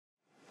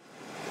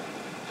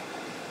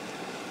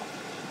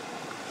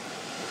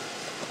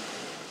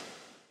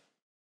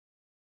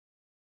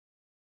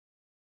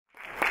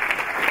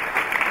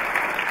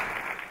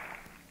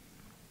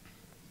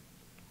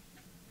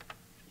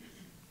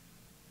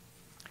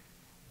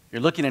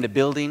You're looking at a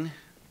building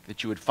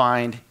that you would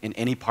find in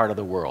any part of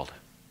the world.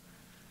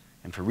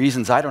 And for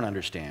reasons I don't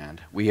understand,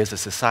 we as a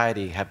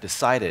society have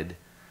decided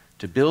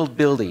to build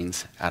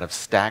buildings out of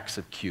stacks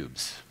of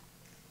cubes.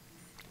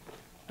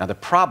 Now the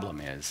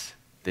problem is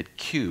that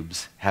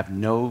cubes have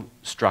no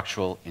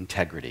structural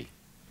integrity.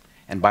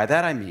 And by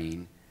that I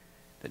mean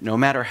that no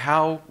matter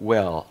how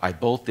well I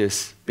bolt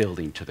this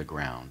building to the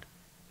ground,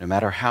 no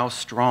matter how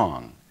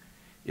strong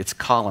its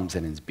columns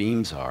and its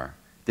beams are,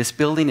 this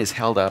building is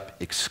held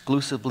up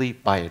exclusively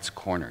by its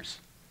corners.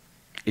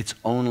 It's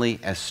only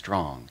as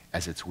strong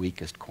as its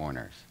weakest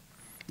corners.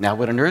 Now,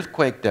 what an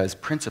earthquake does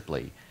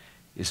principally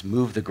is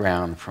move the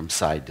ground from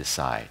side to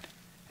side,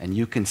 and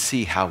you can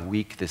see how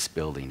weak this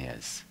building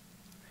is.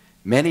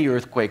 Many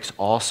earthquakes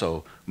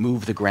also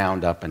move the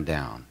ground up and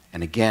down,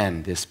 and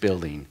again, this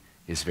building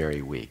is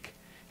very weak.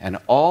 And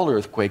all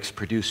earthquakes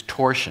produce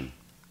torsion,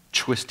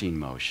 twisting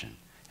motion,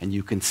 and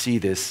you can see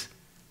this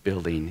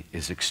building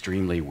is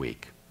extremely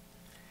weak.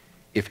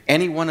 If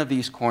any one of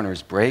these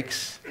corners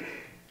breaks,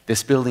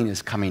 this building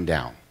is coming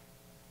down.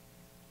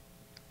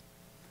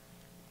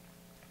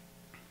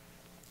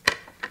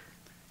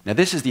 Now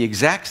this is the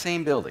exact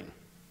same building,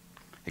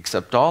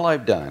 except all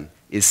I've done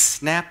is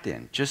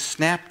just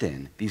snapped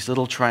in these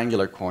little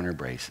triangular corner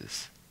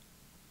braces.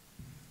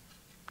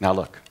 Now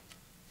look.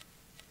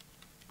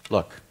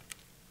 Look.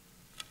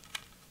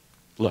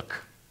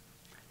 Look.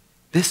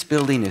 This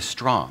building is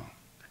strong.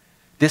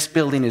 This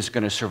building is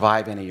going to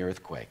survive any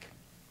earthquake.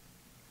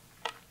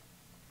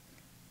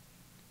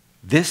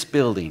 This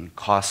building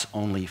costs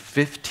only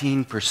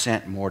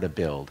 15% more to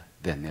build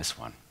than this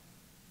one.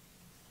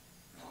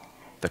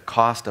 The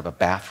cost of a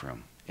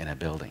bathroom in a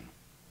building.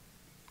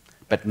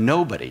 But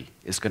nobody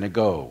is going to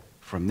go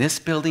from this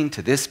building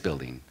to this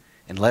building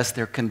unless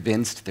they're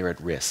convinced they're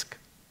at risk.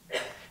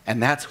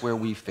 And that's where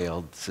we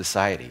failed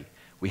society.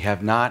 We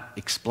have not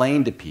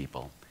explained to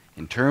people,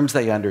 in terms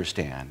they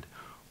understand,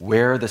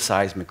 where the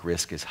seismic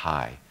risk is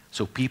high,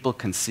 so people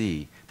can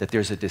see that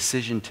there's a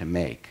decision to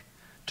make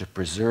to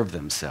preserve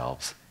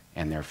themselves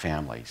and their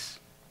families.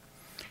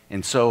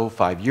 And so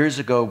 5 years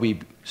ago, we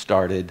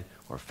started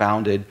or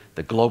founded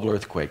the Global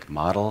Earthquake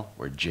Model,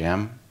 or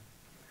GEM,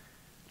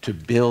 to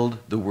build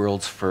the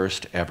world's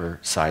first ever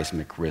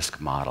seismic risk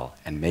model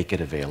and make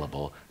it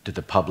available to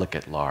the public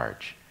at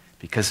large.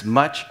 Because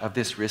much of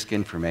this risk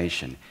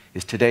information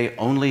is today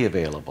only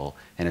available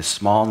in a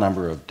small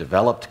number of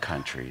developed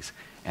countries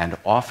and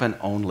often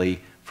only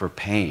for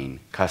paying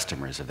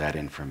customers of that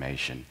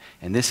information.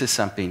 And this is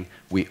something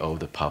we owe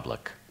the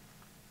public.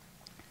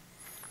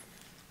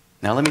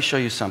 Now let me show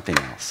you something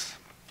else.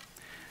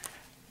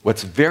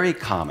 What's very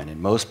common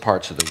in most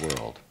parts of the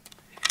world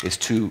is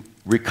to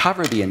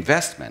recover the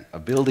investment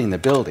of building the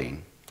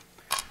building.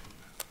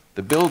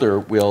 The builder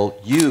will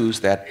use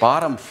that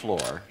bottom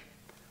floor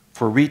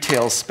for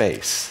retail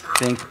space.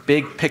 Think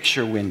big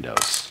picture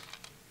windows.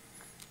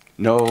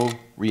 No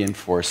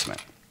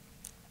reinforcement.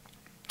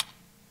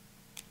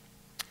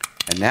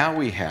 And now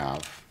we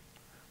have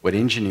what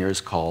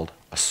engineers called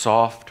a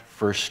soft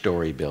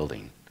first-story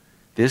building.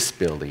 This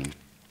building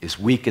is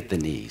weak at the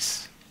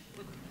knees.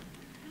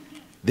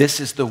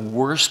 This is the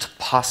worst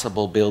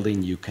possible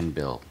building you can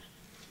build.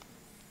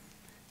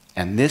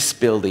 And this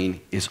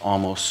building is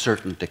almost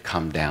certain to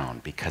come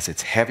down because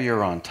it's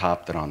heavier on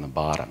top than on the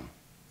bottom.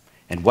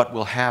 And what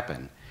will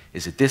happen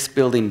is that this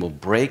building will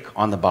break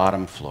on the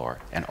bottom floor,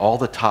 and all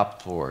the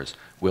top floors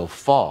will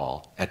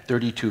fall at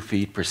 32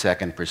 feet per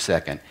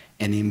second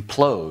and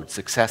implode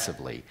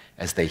successively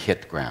as they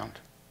hit the ground.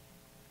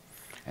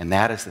 And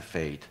that is the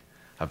fate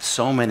of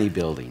so many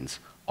buildings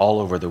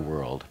all over the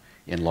world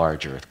in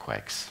large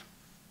earthquakes.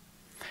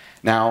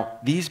 Now,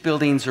 these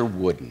buildings are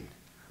wooden,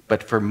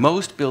 but for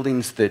most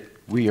buildings that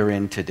we are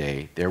in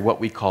today, they're what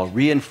we call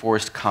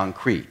reinforced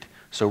concrete.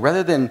 So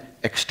rather than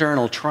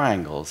external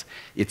triangles,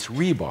 it's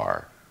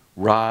rebar,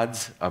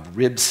 rods of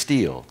ribbed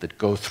steel that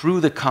go through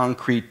the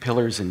concrete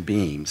pillars and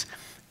beams,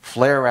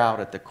 flare out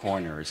at the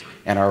corners,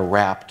 and are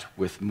wrapped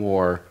with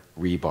more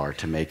rebar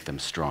to make them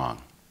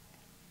strong.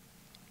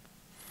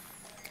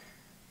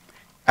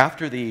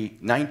 After the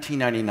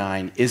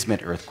 1999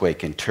 Izmit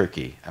earthquake in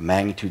Turkey, a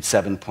magnitude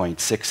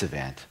 7.6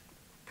 event,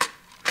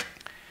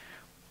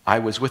 I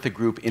was with a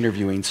group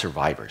interviewing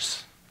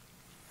survivors.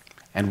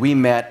 And we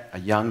met a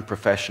young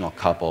professional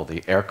couple,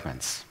 the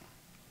Erkmans.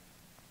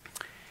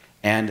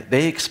 And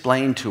they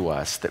explained to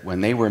us that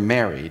when they were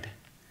married,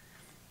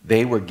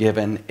 they were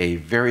given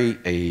a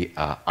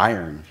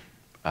iron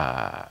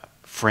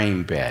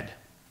frame bed.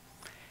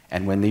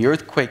 And when the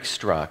earthquake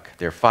struck,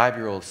 their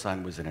 5-year-old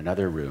son was in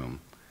another room.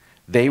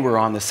 They were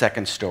on the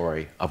second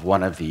story of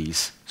one of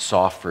these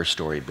soft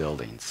first-story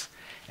buildings.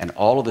 And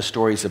all of the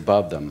stories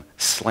above them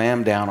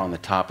slammed down on the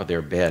top of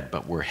their bed,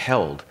 but were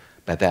held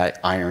by that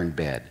iron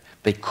bed.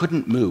 They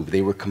couldn't move.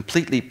 They were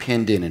completely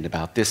pinned in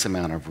about this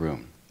amount of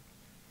room.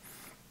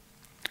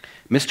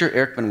 Mr.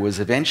 Erkman was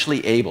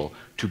eventually able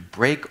to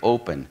break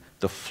open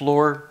the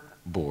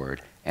floorboard,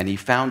 and he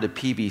found a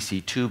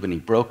PVC tube, and he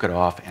broke it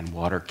off, and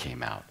water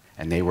came out.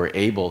 And they were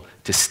able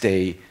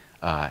to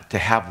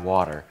have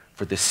water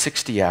for the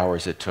 60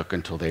 hours it took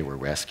until they were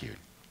rescued.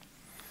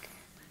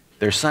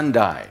 Their son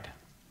died,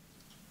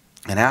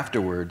 and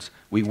afterwards,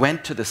 we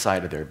went to the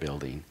site of their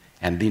building,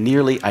 and the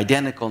nearly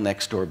identical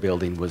next-door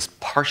building was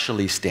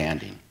partially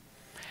standing.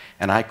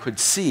 And I could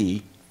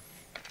see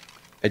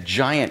a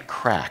giant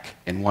crack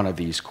in one of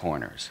these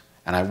corners.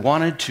 And I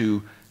wanted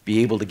to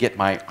be able to get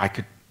my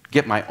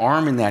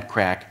arm in that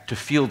crack to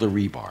feel the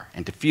rebar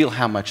and to feel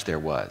how much there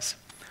was.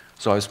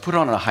 So I was put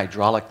on a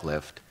hydraulic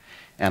lift,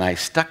 and I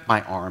stuck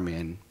my arm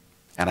in,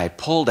 and I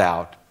pulled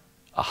out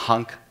a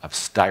hunk of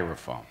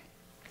styrofoam.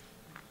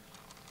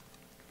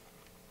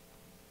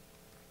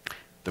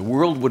 The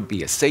world would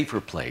be a safer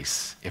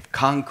place if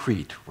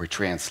concrete were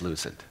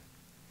translucent.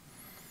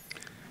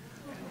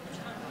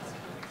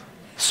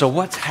 So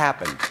what's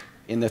happened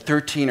in the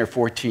 13 or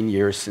 14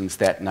 years since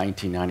that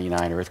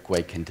 1999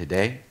 earthquake and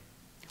today?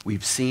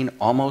 We've seen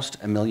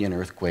almost 1 million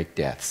earthquake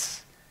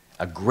deaths,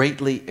 a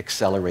greatly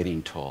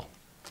accelerating toll.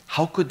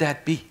 How could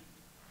that be?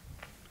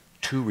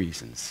 2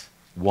 reasons.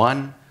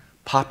 One,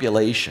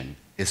 population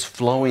is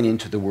flowing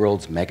into the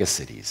world's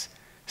megacities,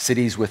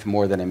 cities with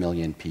more than 1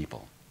 million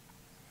people.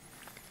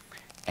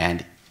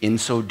 And in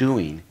so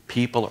doing,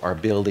 people are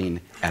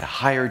building at a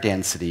higher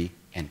density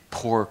and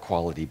poor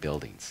quality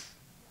buildings.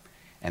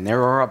 And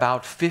there are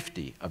about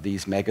 50 of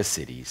these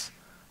megacities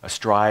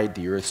astride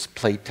the Earth's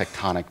plate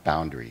tectonic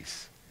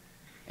boundaries.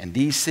 And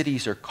these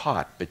cities are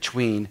caught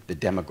between the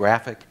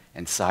demographic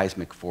and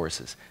seismic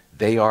forces.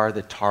 They are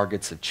the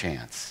targets of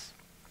chance.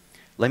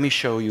 Let me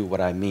show you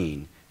what I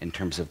mean in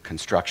terms of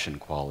construction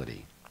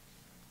quality.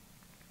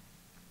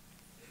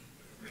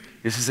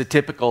 This is a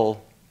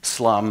typical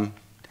slum,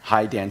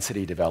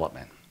 high-density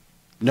development.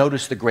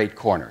 Notice the great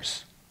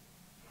corners.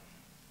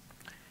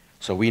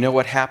 So we know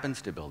what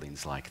happens to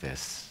buildings like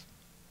this.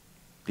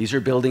 These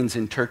are buildings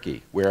in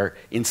Turkey where,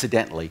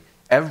 incidentally,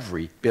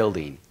 every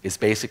building is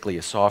basically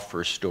a soft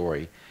first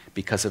story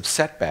because of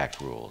setback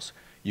rules.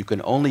 You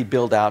can only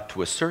build out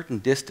to a certain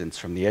distance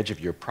from the edge of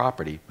your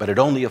property, but it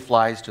only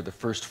applies to the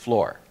first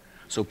floor.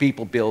 So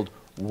people build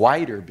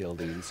wider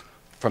buildings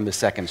from the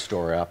second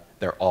story up.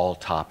 They're all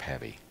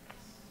top-heavy.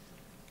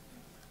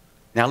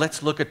 Now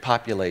let's look at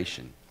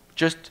population,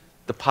 just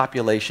the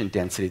population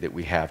density that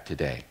we have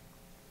today.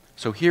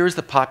 So here's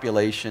the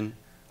population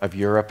of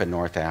Europe and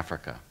North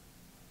Africa.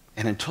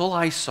 And until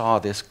I saw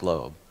this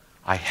globe,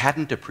 I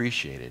hadn't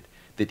appreciated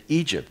that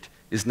Egypt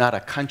is not a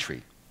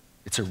country,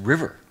 it's a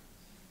river.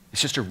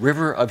 It's just a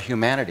river of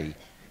humanity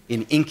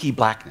in inky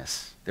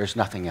blackness. There's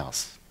nothing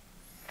else.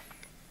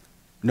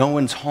 No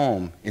one's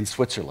home in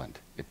Switzerland,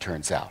 it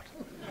turns out.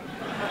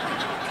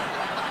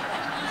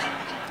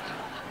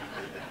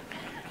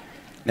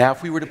 Now,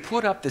 if we were to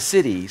put up the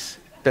cities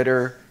that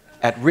are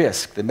at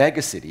risk, the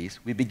megacities,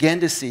 we begin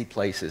to see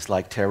places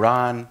like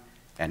Tehran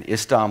and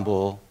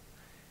Istanbul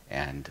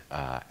and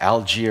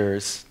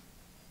Algiers.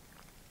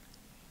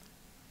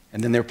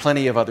 And then there are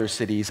plenty of other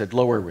cities at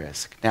lower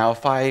risk. Now,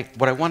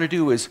 what I want to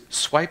do is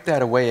swipe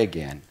that away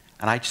again,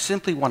 and I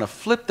simply want to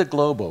flip the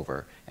globe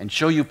over and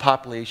show you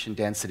population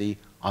density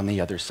on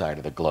the other side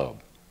of the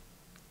globe.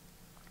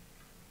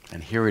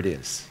 And here it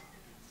is.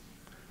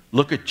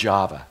 Look at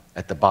Java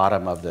at the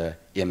bottom of the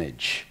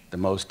image, the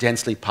most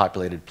densely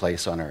populated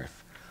place on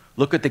Earth.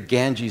 Look at the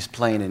Ganges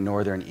Plain in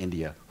northern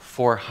India,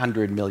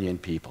 400 million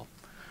people.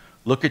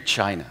 Look at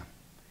China.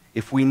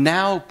 If we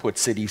now put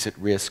cities at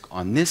risk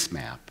on this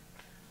map,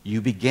 you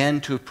begin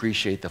to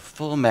appreciate the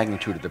full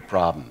magnitude of the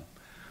problem.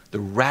 The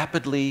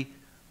rapidly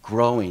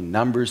growing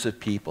numbers of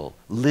people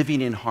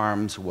living in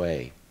harm's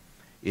way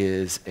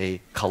is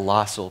a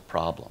colossal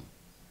problem.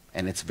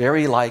 And it's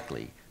very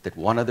likely that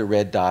one of the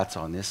red dots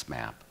on this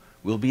map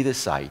will be the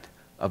site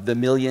of the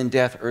 1 million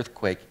death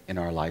earthquake in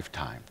our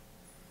lifetime.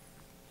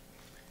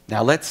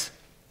 Now let's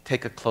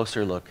take a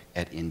closer look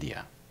at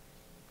India.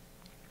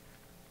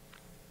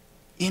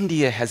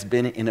 India has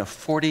been in a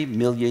 40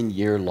 million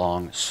year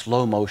long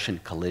slow motion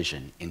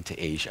collision into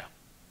Asia.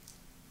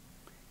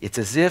 It's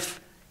as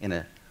if in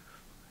a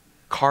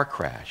car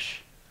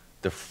crash,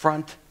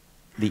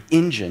 the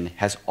engine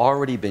has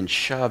already been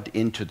shoved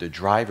into the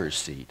driver's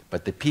seat,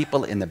 but the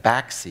people in the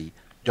back seat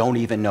don't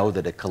even know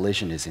that a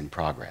collision is in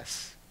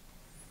progress.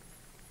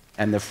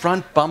 And the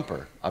front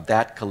bumper of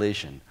that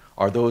collision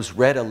are those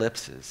red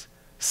ellipses,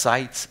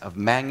 sites of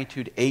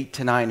magnitude 8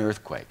 to 9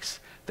 earthquakes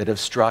that have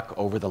struck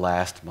over the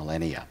last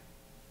millennia.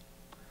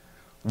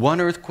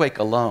 One earthquake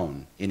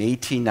alone in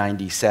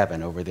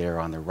 1897 over there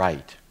on the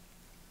right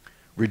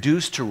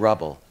reduced to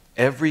rubble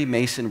every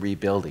masonry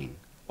building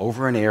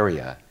over an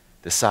area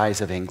the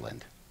size of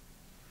England.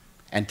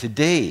 And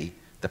today,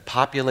 the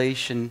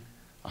population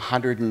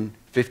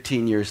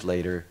 115 years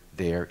later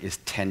there is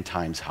 10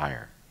 times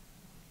higher.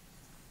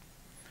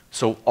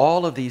 So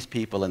all of these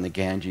people in the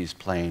Ganges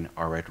Plain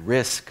are at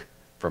risk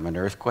from an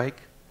earthquake,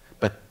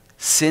 but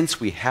since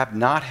we have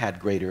not had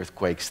great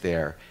earthquakes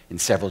there in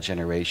several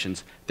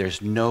generations,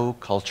 there's no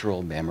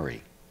cultural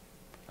memory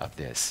of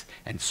this.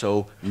 And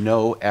so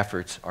no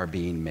efforts are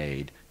being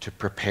made to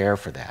prepare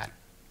for that.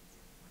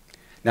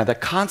 Now, the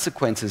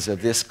consequences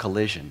of this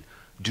collision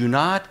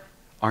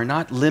are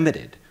not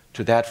limited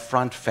to that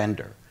front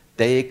fender.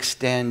 They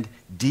extend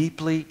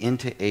deeply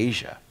into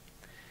Asia.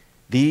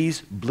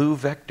 These blue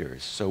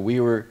vectors, so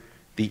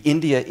the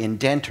India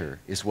indenter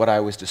is what I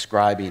was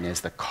describing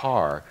as the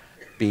car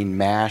being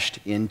mashed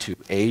into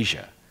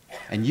Asia.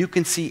 And you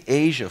can see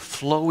Asia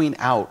flowing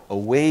out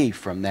away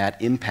from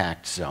that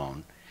impact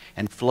zone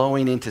and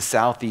flowing into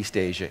Southeast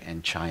Asia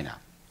and China.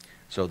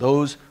 So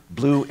those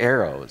blue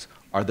arrows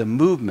are the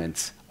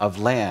movements of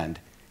land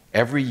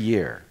every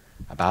year,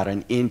 about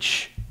an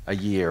inch a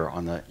year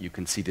you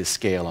can see this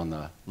scale on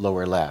the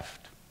lower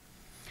left.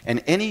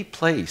 And any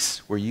place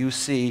where you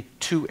see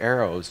two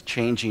arrows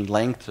changing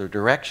length or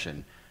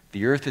direction,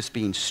 the Earth is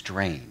being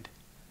strained.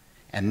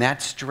 And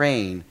that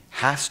strain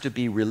has to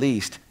be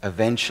released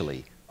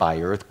eventually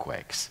by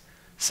earthquakes,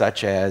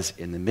 such as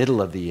in the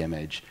middle of the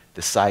image,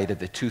 the site of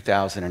the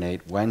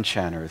 2008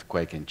 Wenchuan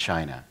earthquake in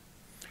China,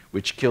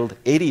 which killed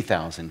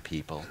 80,000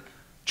 people.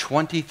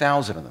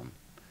 20,000 of them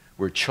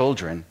were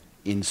children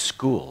in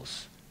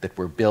schools that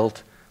were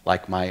built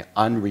like my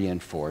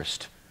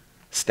unreinforced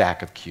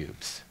stack of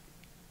cubes.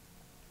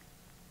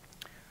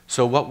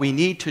 So what we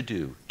need to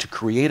do to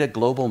create a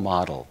global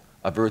model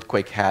of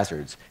earthquake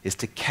hazards is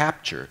to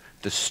capture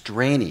the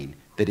straining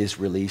that is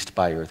released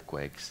by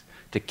earthquakes,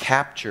 to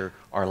capture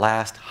our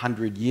last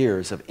 100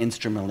 years of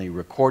instrumentally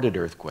recorded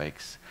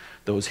earthquakes,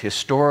 those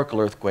historical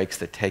earthquakes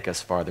that take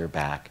us farther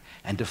back,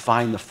 and to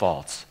find the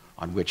faults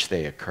on which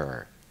they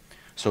occur.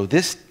 So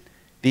these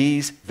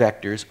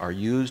vectors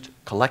are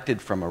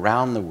collected from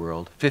around the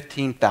world,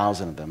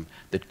 15,000 of them,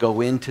 that go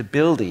into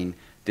building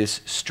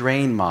this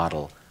strain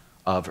model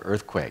of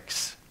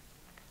earthquakes.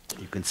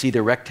 You can see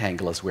the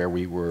rectangle is where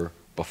we were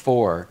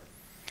before,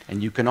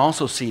 and you can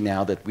also see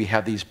now that we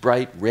have these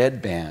bright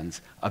red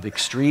bands of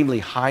extremely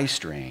high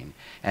strain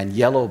and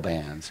yellow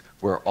bands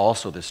where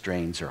also the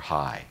strains are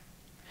high.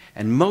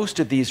 And most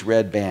of these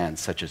red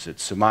bands, such as at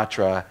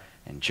Sumatra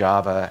and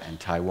Java and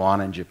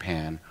Taiwan and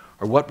Japan,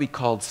 are what we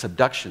call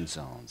subduction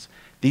zones.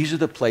 These are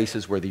the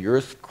places where the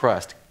Earth's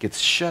crust gets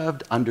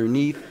shoved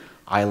underneath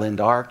island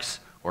arcs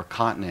or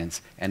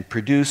continents and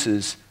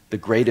produces the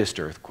greatest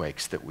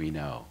earthquakes that we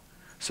know.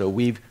 So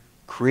we've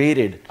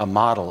created a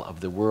model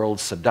of the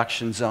world's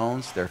subduction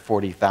zones. There are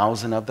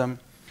 40,000 of them.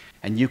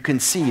 And you can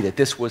see that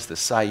this was the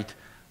site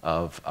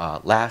of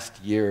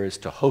last year's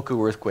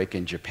Tohoku earthquake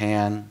in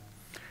Japan,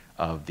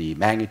 of the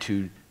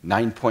magnitude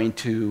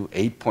 9.2,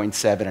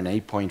 8.7, and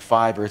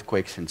 8.5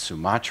 earthquakes in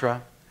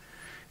Sumatra,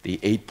 the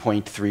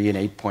 8.3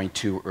 and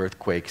 8.2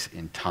 earthquakes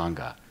in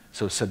Tonga.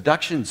 So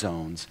subduction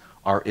zones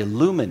are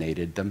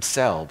illuminated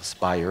themselves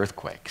by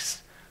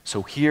earthquakes.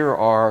 So here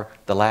are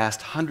the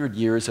last 100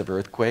 years of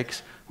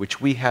earthquakes, which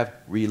we have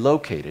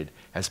relocated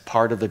as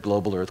part of the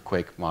Global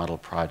Earthquake Model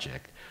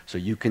Project. So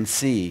you can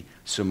see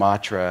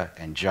Sumatra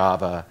and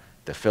Java,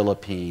 the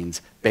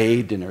Philippines,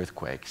 bathed in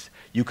earthquakes.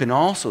 You can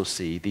also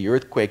see the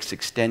earthquakes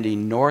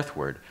extending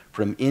northward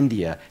from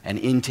India and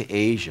into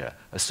Asia,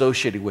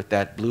 associated with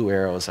that blue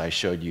arrows I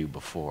showed you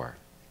before.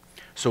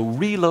 So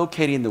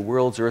relocating the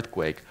world's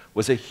earthquake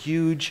was a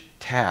huge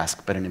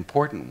task, but an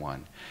important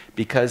one,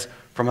 because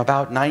from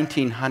about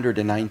 1900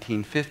 to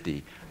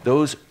 1950,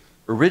 those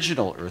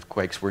original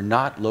earthquakes were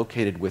not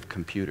located with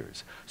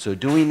computers. So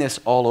doing this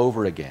all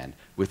over again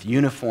with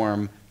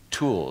uniform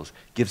tools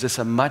gives us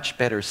a much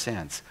better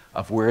sense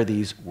of where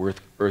these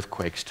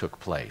earthquakes took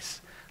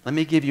place. Let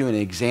me give you an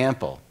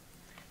example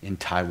in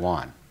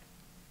Taiwan.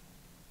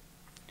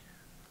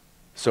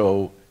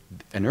 So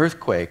an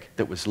earthquake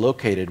that was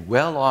located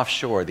well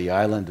offshore the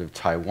island of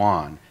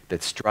Taiwan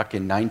that struck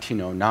in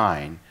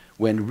 1909,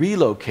 when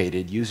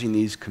relocated using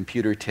these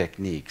computer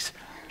techniques,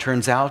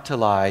 turns out to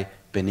lie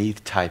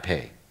beneath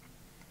Taipei,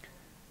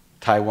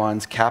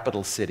 Taiwan's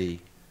capital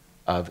city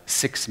of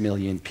 6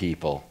 million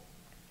people,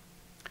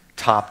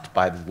 topped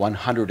by the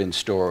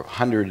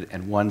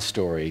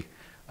 101-story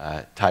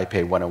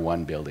Taipei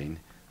 101 building,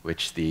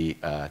 which the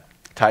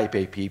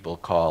Taipei people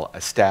call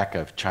a stack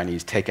of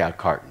Chinese takeout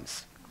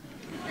cartons.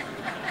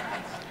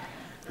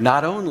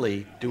 Not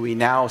only do we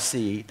now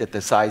see that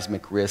the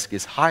seismic risk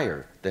is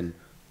higher than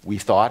we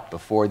thought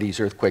before these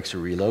earthquakes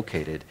were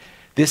relocated,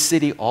 this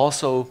city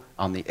also,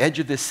 on the edge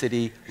of this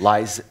city,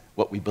 lies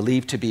what we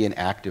believe to be an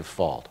active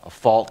fault, a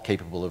fault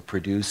capable of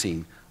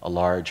producing a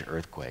large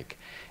earthquake.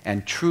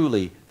 And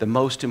truly, the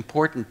most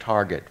important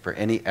target for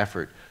any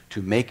effort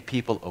to make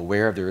people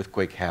aware of the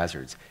earthquake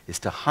hazards is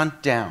to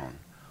hunt down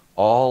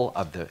all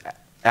of the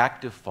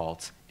active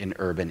faults in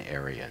urban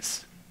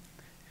areas.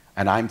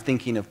 And I'm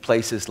thinking of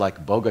places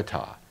like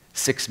Bogota,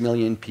 6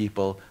 million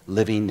people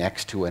living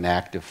next to an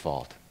active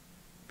fault.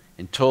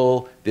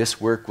 Until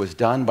this work was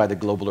done by the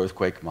Global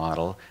Earthquake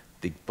Model,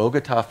 the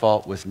Bogota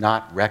fault was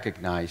not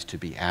recognized to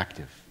be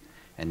active,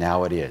 and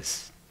now it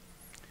is.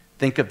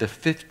 Think of the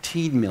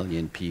 15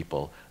 million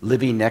people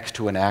living next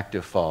to an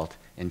active fault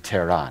in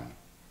Tehran.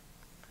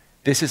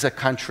 This is a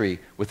country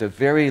with a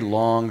very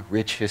long,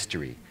 rich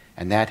history,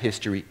 and that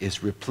history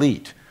is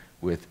replete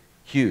with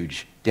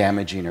huge,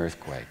 damaging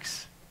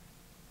earthquakes.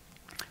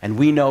 And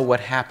we know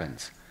what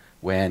happens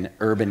when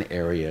urban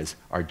areas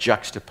are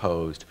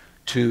juxtaposed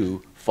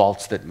to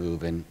faults that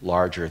move in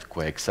large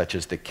earthquakes, such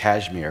as the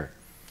Kashmir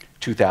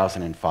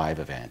 2005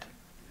 event.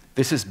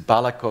 This is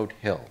Balakot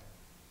Hill.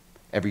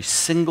 Every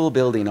single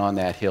building on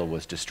that hill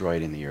was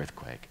destroyed in the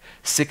earthquake.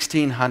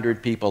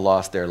 1,600 people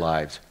lost their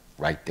lives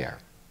right there.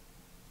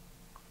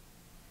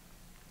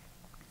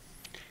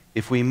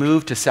 If we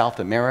move to South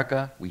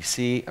America, we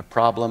see a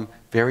problem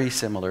very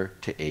similar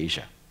to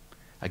Asia.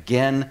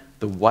 Again,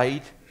 the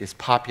white is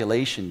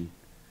population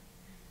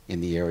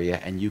in the area,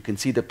 and you can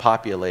see the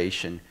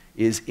population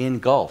is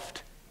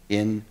engulfed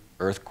in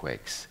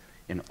earthquakes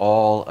in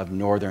all of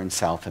northern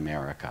South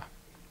America.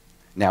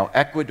 Now,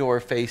 Ecuador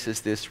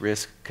faces this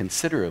risk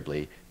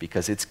considerably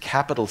because its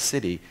capital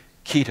city,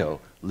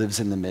 Quito, lives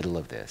in the middle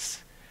of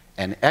this.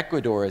 And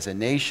Ecuador, as a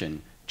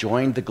nation,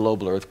 joined the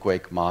global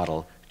earthquake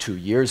model 2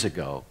 years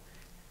ago.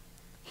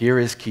 Here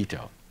is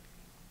Quito.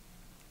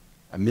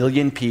 1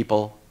 million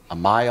people, a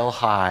mile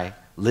high,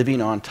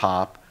 living on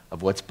top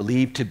of what's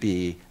believed to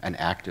be an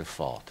active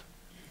fault.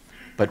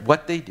 But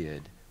what they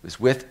did was,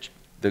 with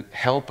the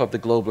help of the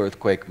global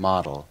earthquake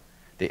model,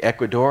 the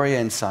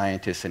Ecuadorian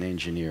scientists and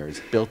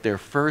engineers built their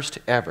first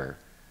ever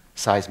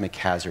seismic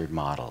hazard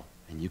model.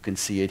 And you can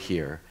see it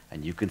here,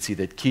 and you can see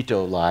that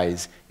Quito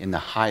lies in the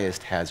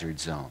highest hazard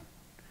zone.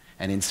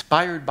 And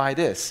inspired by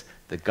this,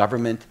 the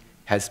government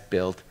has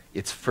built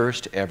its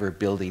first ever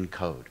building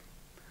code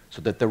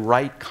so that the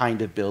right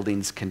kind of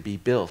buildings can be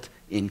built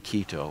in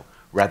Quito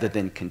rather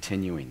than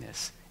continuing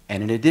this.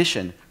 And in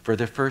addition, for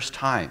the first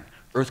time,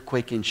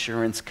 earthquake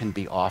insurance can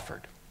be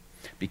offered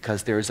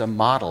because there is a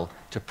model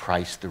to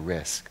price the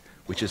risk,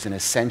 which is an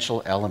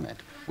essential element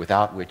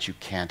without which you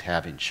can't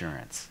have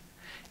insurance.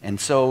 And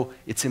so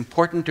it's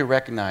important to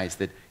recognize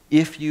that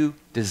if you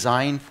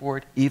design for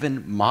it,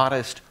 even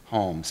modest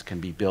homes can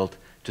be built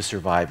to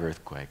survive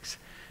earthquakes.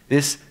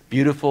 This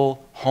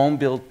beautiful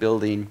home-built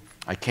building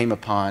I came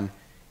upon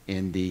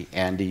in the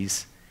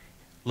Andes,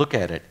 look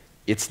at it.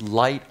 It's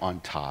light on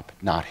top,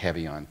 not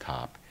heavy on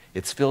top.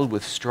 It's filled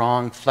with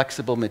strong,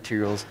 flexible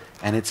materials,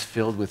 and it's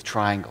filled with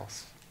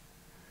triangles.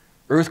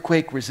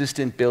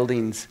 Earthquake-resistant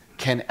buildings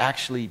can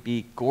actually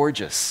be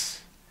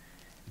gorgeous.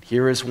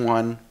 Here is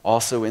one,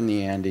 also in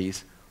the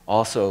Andes,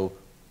 also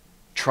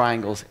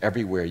triangles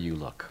everywhere you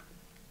look.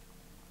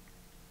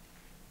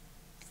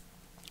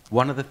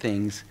 One of the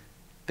things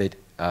that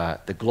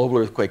the global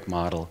earthquake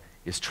model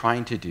is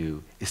trying to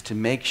do is to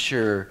make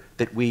sure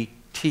that we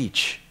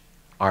teach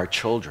our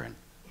children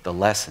the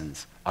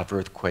lessons of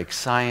earthquake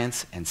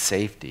science and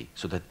safety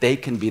so that they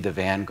can be the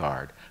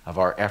vanguard of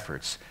our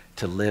efforts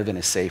to live in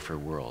a safer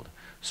world.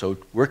 So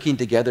working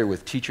together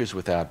with Teachers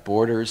Without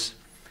Borders,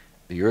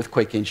 the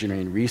Earthquake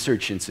Engineering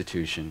Research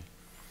Institution,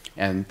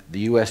 and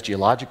the US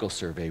Geological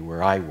Survey,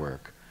 where I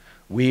work,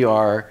 we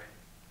are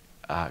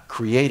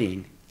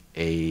creating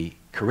a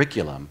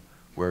curriculum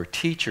where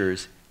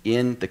teachers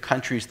in the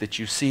countries that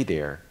you see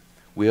there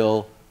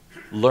will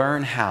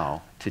learn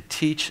how to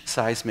teach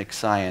seismic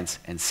science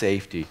and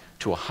safety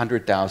to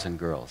 100,000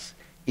 girls.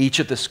 Each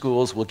of the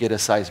schools will get a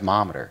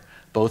seismometer,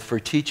 both for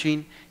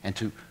teaching and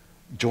to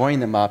join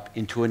them up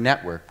into a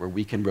network where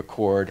we can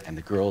record and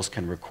the girls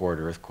can record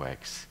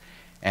earthquakes.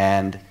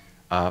 And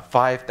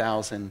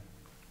 5,000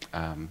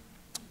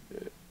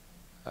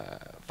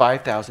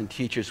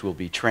 teachers will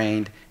be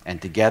trained,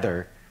 and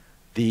together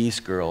these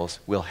girls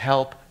will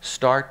help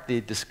start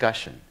the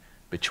discussion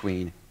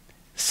between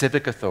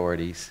civic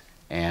authorities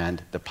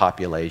and the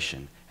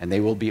population. And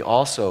they will be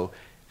also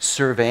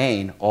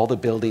surveying all the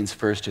buildings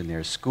first in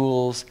their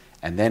schools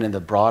and then in the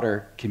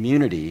broader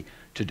community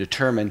to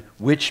determine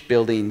which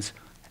buildings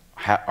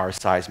are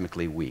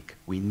seismically weak.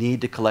 We need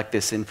to collect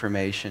this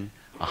information.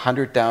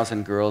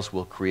 100,000 girls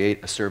will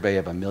create a survey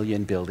of 1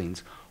 million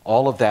buildings.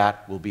 All of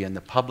that will be in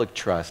the public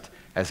trust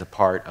as a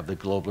part of the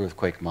Global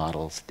Earthquake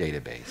Models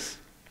database.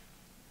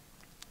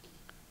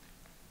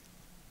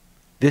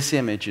 This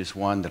image is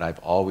one that I've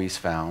always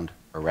found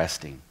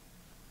arresting.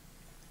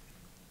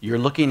 You're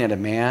looking at a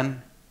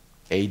man,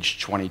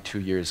 aged 22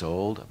 years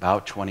old,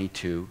 about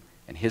 22,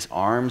 and his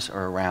arms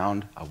are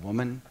around a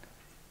woman,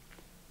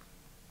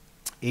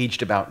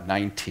 aged about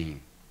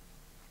 19.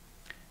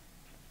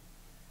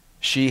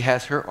 She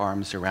has her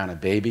arms around a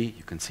baby.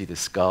 You can see the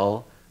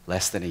skull,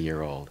 less than a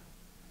year old.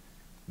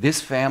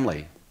 This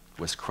family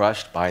was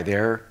crushed by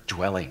their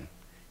dwelling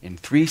in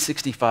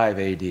 365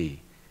 AD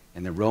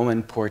in the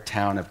Roman port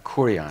town of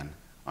Kourion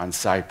on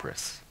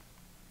Cyprus.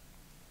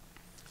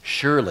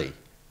 Surely,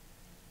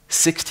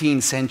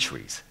 16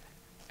 centuries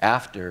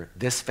after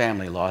this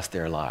family lost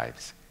their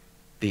lives,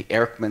 the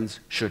Erckmans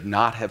should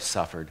not have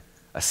suffered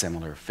a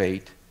similar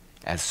fate.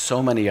 As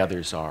so many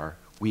others are,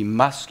 we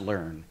must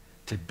learn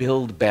to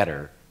build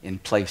better in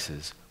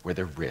places where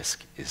the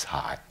risk is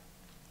high.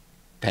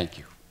 Thank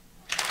you.